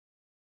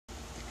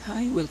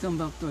Hi, welcome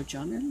back to our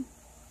channel.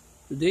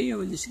 Today I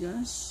will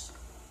discuss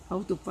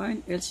how to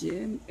find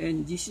LCM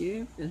and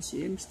GCF.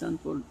 LCM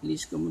stand for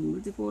least common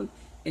multiple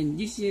and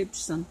GCF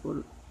stand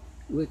for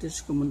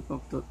greatest common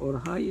factor or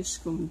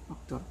highest common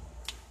factor.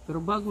 Pero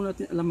bago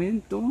natin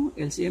alamin ito,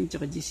 LCM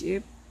at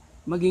GCF,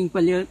 maging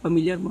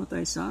familiar muna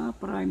tayo sa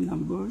prime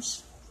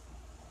numbers.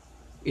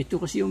 Ito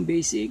kasi yung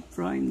basic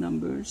prime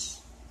numbers.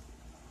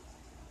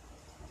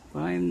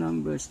 Prime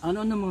numbers.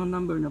 Ano ang mga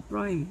number na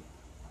prime?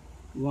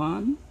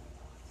 1,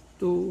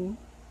 2,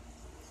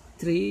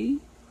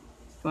 3,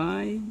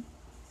 5,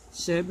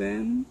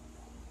 7,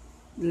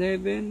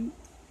 11,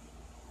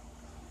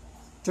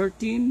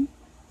 13,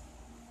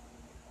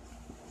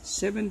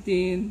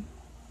 17,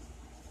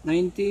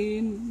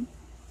 19,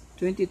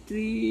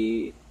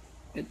 23,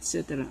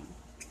 etc.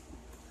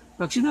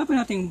 Pag sinabi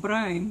natin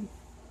prime,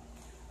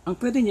 ang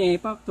pwede niya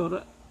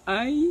i-factor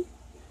ay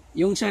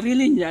yung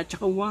sarili niya at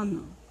saka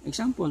 1.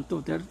 Example,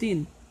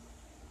 13.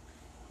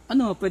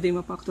 Ano pwede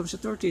ma-factor sa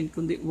 13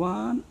 kundi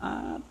 1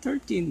 at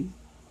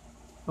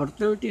 13 or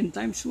 13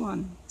 times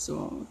 1,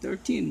 so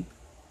 13.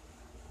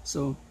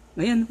 So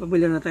ngayon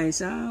pabila na tayo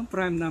sa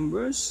prime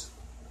numbers.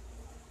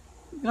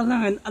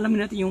 Kailangan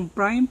alamin natin yung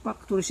prime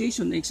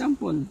factorization.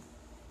 Example,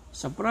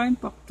 sa prime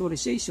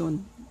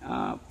factorization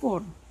 4.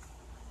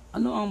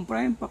 Ano ang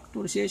prime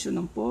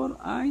factorization ng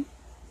 4 ay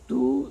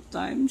 2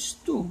 times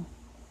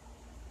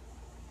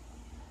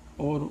 2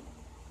 or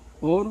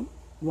 1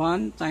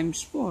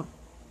 times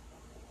 4.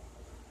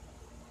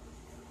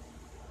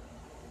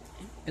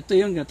 Ito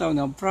yung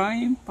gatawag ng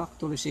prime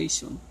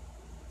factorization.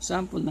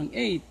 Sample ng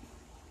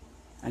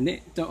 8.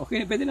 Ito,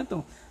 okay, pwede na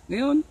to.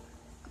 Ngayon,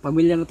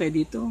 pamilya na tayo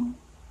dito.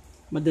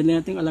 Madali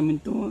natin alamin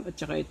to at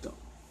saka ito.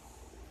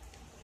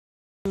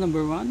 Number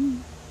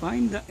 1,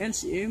 find the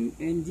LCM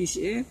and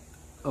GCF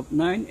of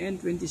 9 and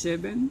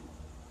 27.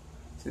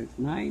 So,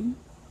 9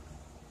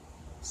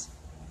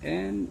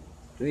 and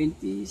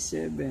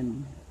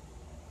 27.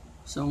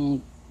 So, ang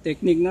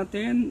technique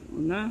natin,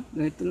 una,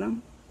 ganito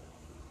lang.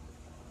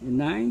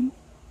 9.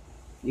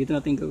 Dito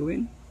natin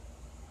gagawin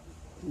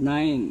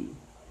 9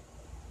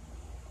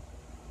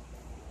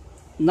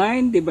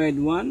 divide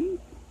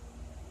 1,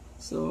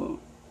 so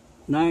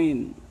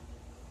 9,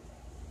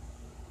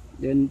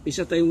 then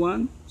pisa tayo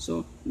 1,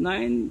 so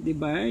 9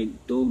 divide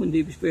 2,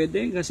 hindi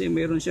pwede kasi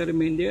mayroon siya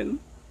remainder,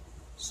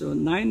 so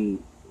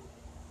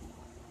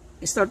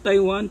 9 start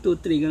tayo 1,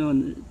 2, 3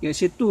 ganoon,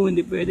 kasi 2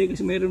 hindi pwede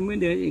kasi mayroon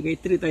remainder, kaya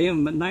 3 tayo,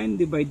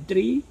 9 divide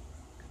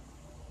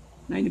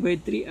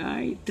 3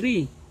 ay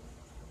 3.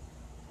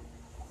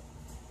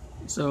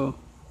 So,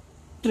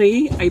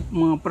 3 ay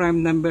mga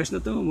prime numbers na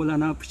to. Wala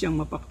na siyang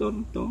mapaktor.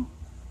 Ito.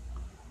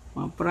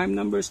 Mga prime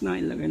numbers na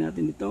ilagay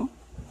natin dito.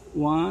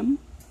 1,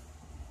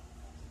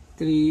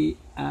 3,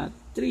 at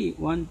 3.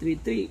 1, 3,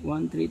 3.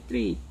 1, 3,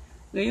 3.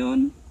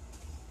 Ngayon,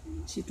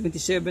 si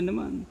 27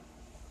 naman.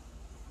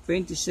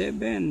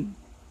 27.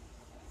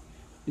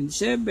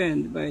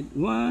 27 divide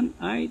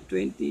 1 ay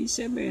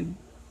 27.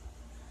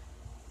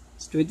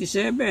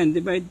 27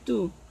 divide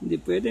 2. Hindi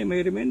pwede,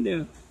 may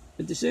remainder.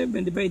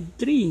 27 divide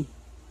 3.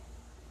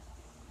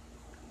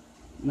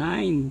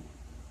 9.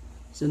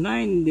 So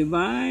 9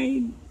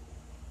 divide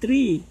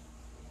 3.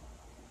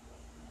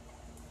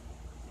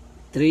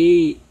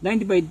 9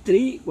 divide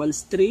 3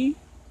 equals 3.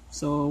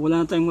 So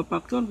wala na tayong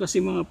mapaktor kasi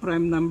mga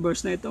prime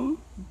numbers na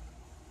ito.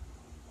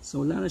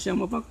 So wala na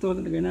siyang mapaktor.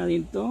 Lagyan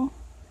natin ito.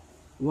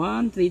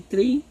 1, 3,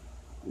 3.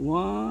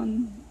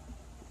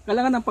 1.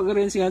 Kailangan ng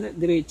pag-arrange siya,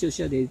 diretso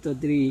siya dito.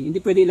 3.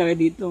 Hindi pwede ilagay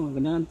dito.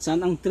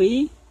 Saan ang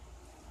 3?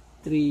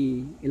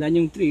 3. Ilan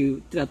yung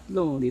 3?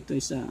 Tatlo. Dito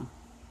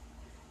isa.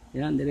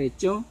 Yan,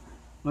 diretso.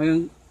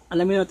 Ngayon,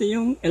 alamin natin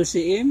yung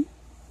LCM.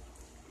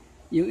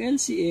 Yung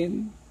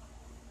LCM,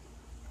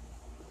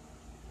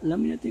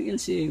 alamin natin yung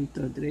LCM.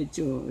 Ito,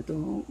 diretso.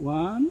 Ito,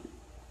 1.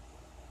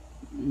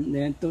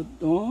 Then, ito,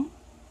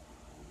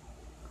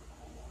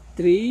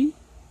 3.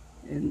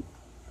 And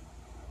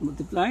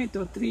multiply.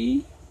 Ito,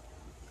 3.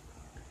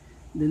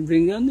 Then,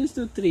 bring down this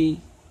to 3.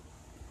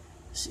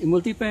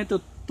 I-multiply ito.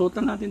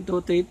 Total natin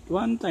to 1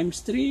 times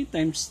 3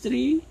 times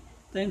 3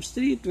 times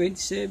 3,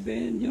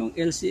 27 yung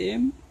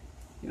LCM,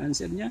 yung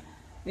answer niya.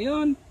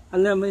 Ngayon,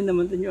 alamin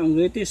naman niyo ang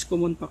greatest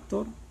common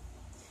factor.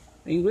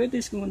 Ang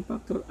greatest common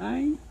factor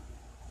ay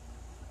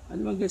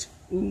ano bang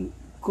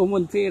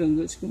common pair? Ang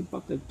greatest common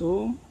factor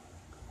ito,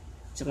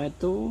 tsaka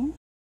ito.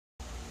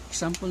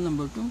 Example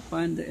number 2,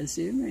 find the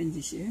LCM and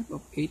GCF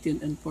of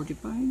 18 and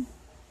 45.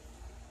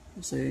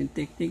 So yung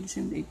technique,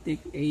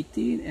 take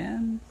 18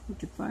 and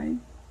 45.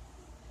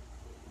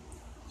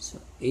 So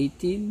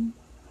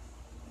 18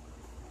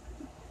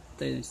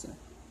 divide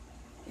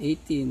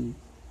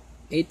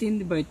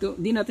 2.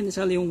 Hindi natin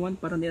isali yung 1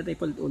 para hindi natin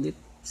ipalit ulit.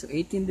 So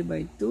 18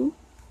 divide 2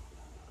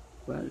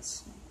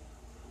 equals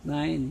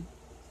 9.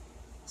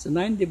 So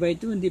 9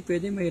 divide 2 hindi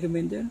pwede, may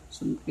remainder.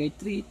 So kay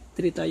 3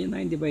 tayo,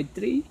 9 divide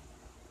 3,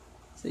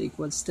 so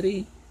equals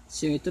 3.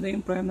 So ito na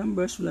yung prime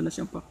numbers, wala na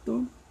siyang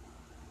factor.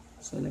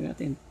 So lagyan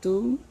natin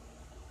 2,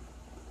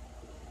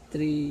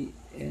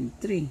 3 and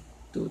 3.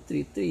 2,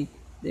 3,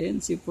 3. Then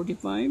si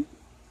 45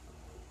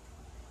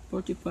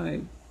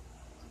 45.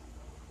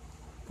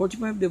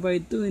 45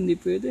 divide 2, hindi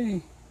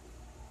pwede.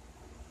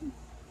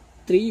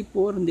 3,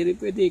 4, hindi rin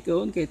pwede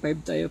ikaw. Kahit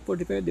 5 tayo,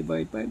 45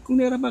 divide 5. Kung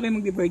nahirap pa kayo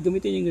mag-divide,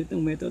 gamitin yung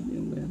ganitong method.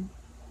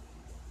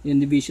 Yung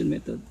division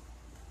method.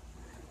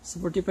 So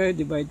 45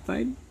 divide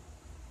 5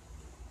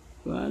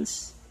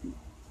 equals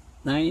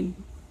 9.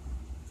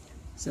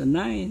 So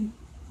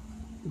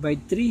 9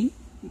 divide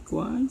 3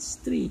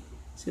 equals 3.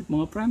 So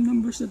mga prime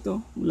numbers na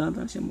to, wala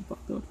na siya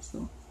mapaktor.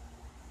 So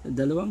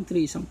dalawang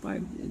 3, isang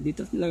 5.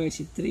 Dito nilagay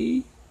si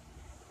 3,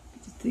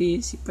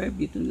 si 5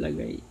 dito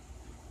nilagay.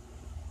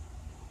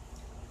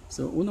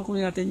 So una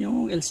kunin natin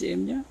yung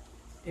LCM nya.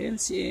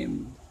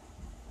 LCM.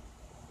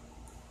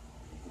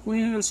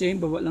 Kunin yung LCM,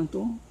 baba lang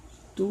to.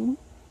 2,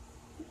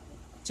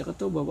 tsaka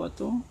to, baba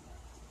to.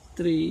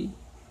 3,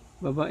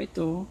 baba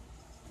ito.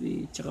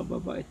 3, tsaka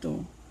baba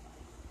ito.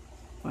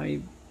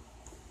 5.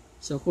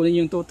 So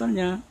kunin yung total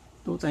nya.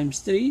 2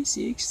 times 3,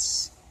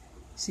 6.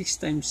 6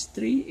 times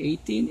 3,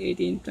 18.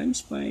 18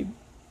 times 5,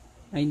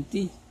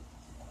 90.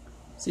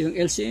 So yung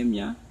LCM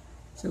nya.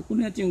 So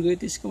kunin natin yung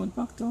greatest common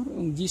factor,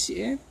 yung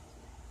GCF.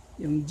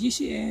 Yung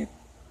GCF,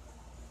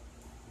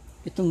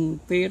 itong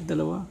pair,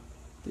 dalawa.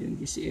 Ito yung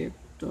GCF,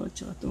 ito,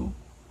 tsaka ito.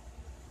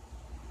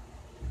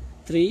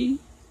 3,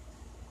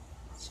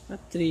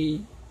 tsaka 3.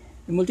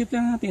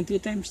 I-multiply natin,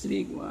 3 times 3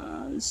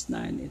 equals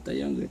 9. Ito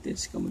yung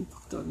greatest common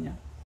factor niya.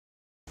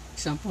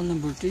 Example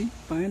number 3,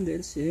 find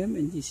the LCM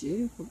and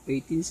GCF of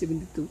 18,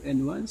 72,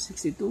 and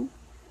 162.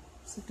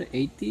 So ito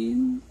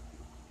 18,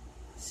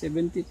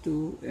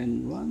 72,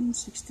 and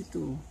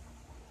 162.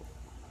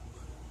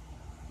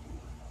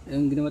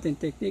 Ang ginawa tayong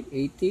technique,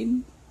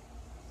 18.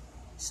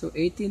 So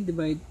 18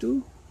 divide 2,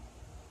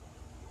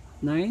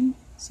 9.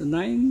 So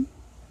 9,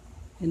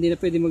 hindi na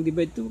pwede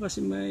mag-divide 2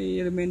 kasi may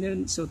remainder.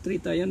 So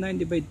 3 tayo,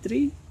 9 divide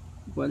 3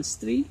 equals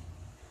 3.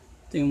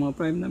 Ito yung mga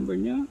prime number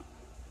nya.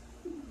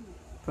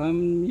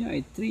 Prime nya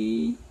ay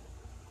 3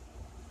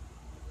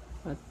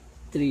 at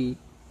 3.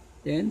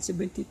 Then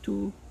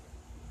 72.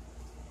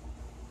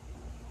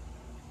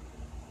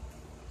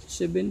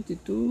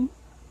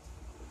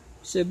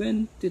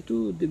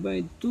 72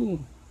 divide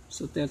 2.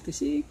 So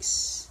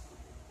 36.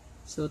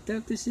 So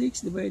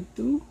 36 divide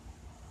 2.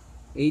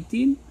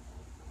 18.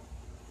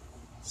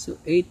 So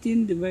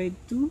 18 divide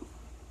 2.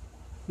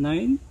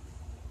 9.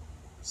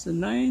 So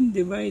 9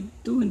 divide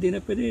 2. Hindi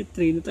na pwede.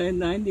 3 na tayo.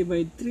 9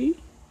 divide 3.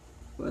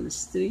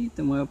 Equals 3.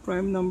 Ito mga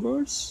prime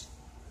numbers.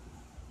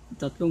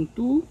 Tatlong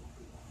 2.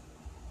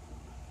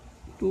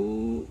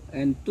 2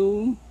 and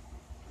 2.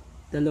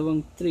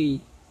 Dalawang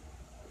 3.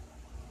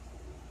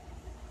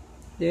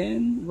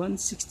 Then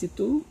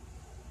 162.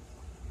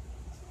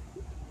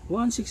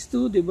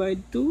 162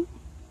 divide 2.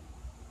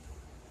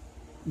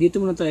 Dito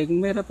muna tayo. Kung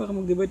mayroon pa ka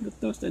mag-divide ng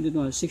 2, dito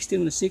na 16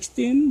 na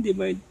 16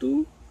 divide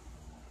 2.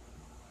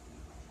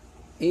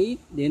 8.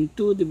 Then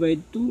 2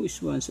 divide 2 is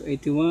 1. So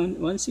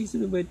 81.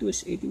 160 divide 2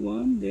 is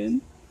 81.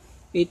 Then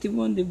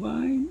 81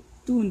 divide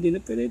 2. Hindi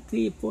na pwede.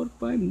 3, 4,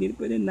 5. Hindi na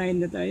pwede.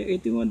 9 na tayo.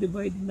 81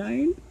 divide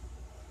 9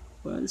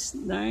 equals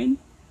 9.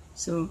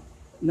 So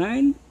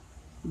 9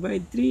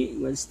 divide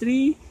 3 equals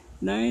 3.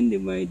 9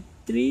 divide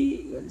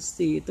 3 equals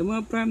 3. Ito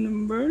mga prime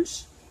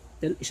numbers.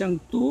 Isang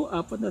 2,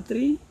 apat na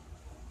 3.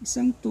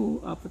 Isang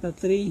 2, apat na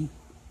 3.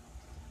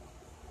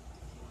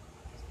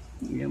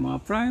 Yung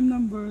mga prime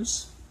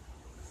numbers.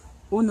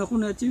 Una ko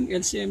natin yung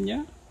LCM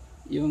nya.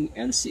 Yung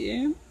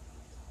LCM.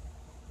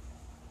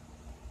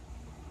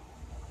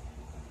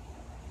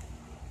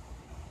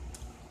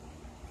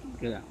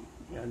 Kaya,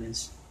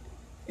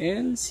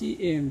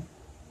 LCM.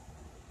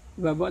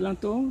 Baba lang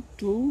to.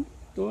 2.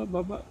 To,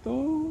 baba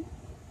to.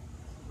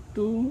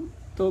 2.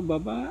 To,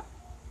 baba.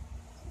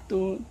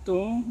 2.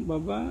 To,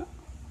 baba.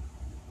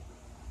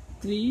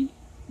 3.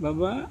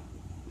 Baba.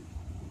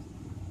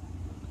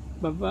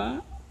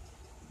 Baba.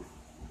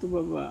 To,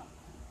 baba.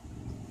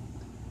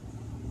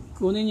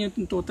 Kunin niyo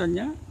yung total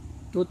niya.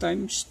 2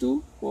 times 2,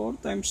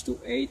 4 times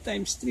 2, 8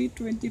 times 3,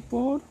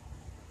 24.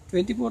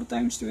 24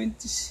 times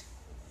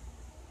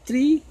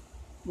 23.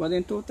 Wala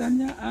yung total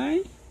niya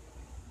ay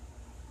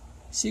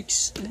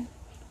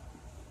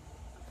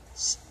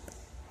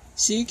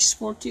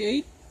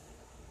 648.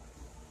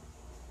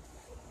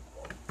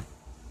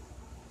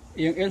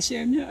 Yung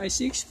LCM niya ay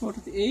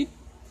 648.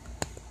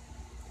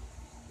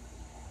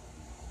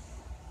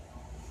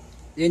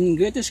 Then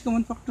greatest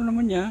common factor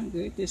naman niya,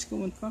 greatest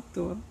common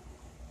factor,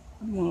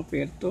 ano mga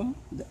pair to?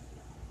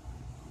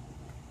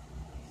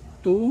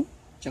 2,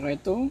 tsaka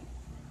ito.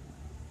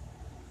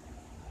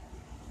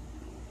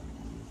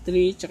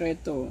 3, tsaka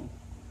ito.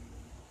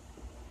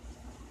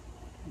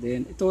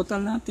 Then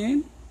total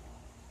natin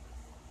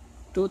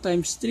 2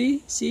 times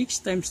 3,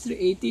 6 times 3,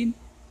 18.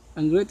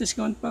 Ang greatest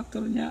common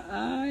factor niya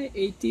ay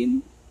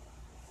 18.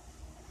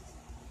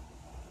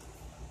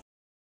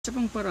 Sa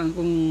pang parang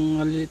kung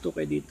nalilito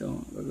kayo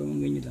dito,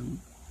 gagawin ganyan lang.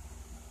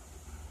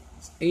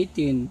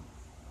 18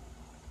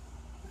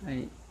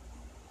 ay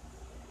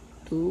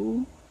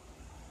 2,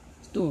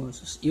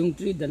 yung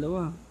 3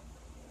 dalawa.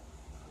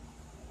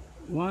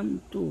 1,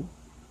 2,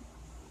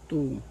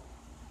 2.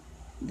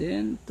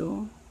 Then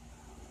to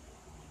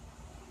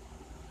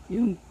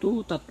Yung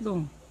 2,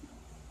 tatlo.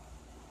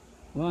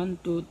 1,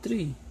 2,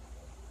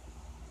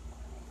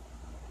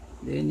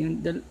 3. Then yung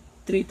 3,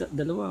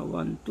 dalawa.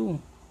 1, 2.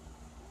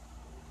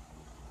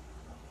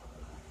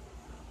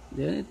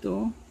 Then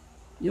ito,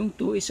 yung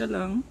 2, isa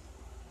lang.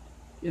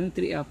 Yung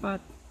 3, apat.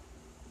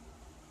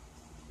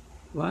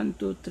 1,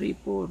 2, 3,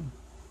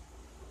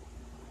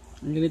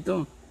 4. Ang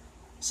ganito.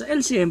 Sa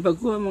LCM,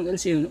 pagkuha mong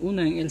LCM,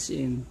 una yung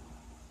LCM.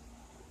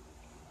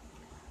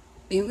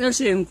 Yung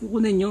LCM,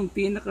 kukunin yung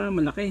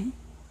pinakamalaki.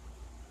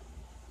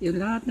 Yung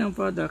lahat ng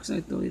products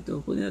na ito,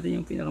 kunin natin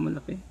yung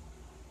pinakamalaki.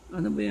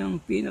 Ano ba yung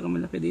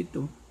pinakamalaki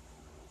dito?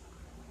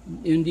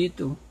 Yung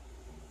dito.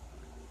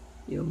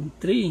 Yung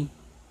 3.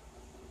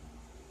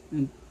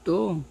 Yung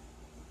 2.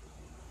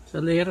 Sa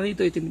layer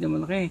dito, ito yung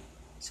pinakamalaki.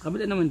 Sa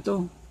kabila naman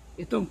to.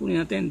 Ito ang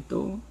kunin natin.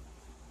 Ito.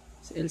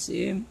 Sa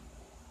LCM.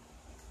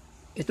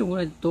 Ito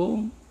kunin ito.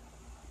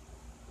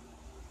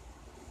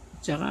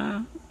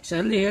 Tsaka, sa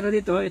layer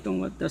dito,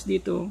 itong tas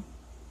dito,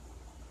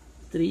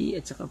 3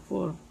 at saka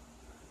 4.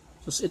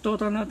 So,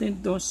 itotal natin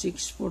ito,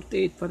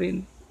 648 pa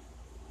rin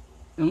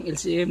ang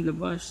LCM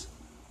labas.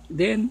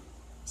 Then,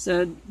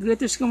 sa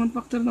greatest common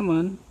factor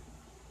naman,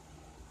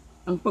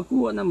 ang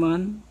pagkuha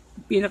naman,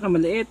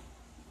 pinakamaliit.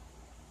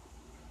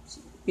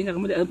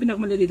 Ang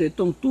pinakamaliit dito,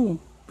 itong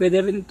 2.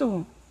 Pwede rin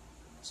ito.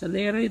 Sa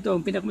layer dito,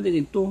 ang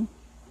pinakamaliit ito,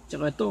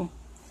 tsaka ito.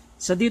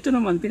 Sa dito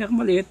naman,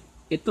 pinakamaliit,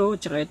 ito,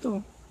 tsaka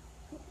ito.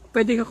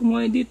 Pwede ka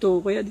kumuha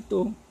dito, kaya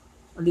dito,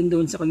 alin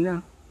doon sa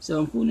kanila.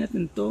 So, ang kunin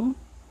natin ito,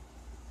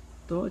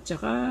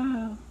 tsaka,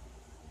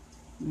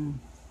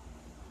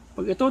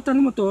 pag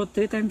itotal mo to,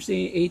 3 times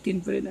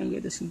 18 pa rin ang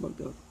greatest common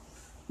factor.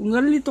 Kung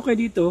nalilito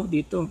kayo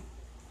dito.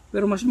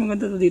 Pero mas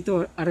maganda to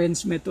dito,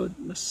 arrange method.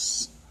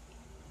 Mas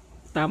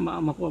tama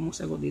ang makuha mong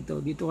sagot dito.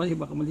 Dito kasi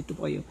baka malito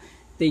pa kayo.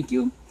 Thank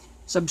you.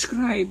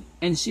 Subscribe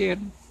and share.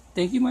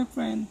 Thank you, my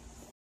friend.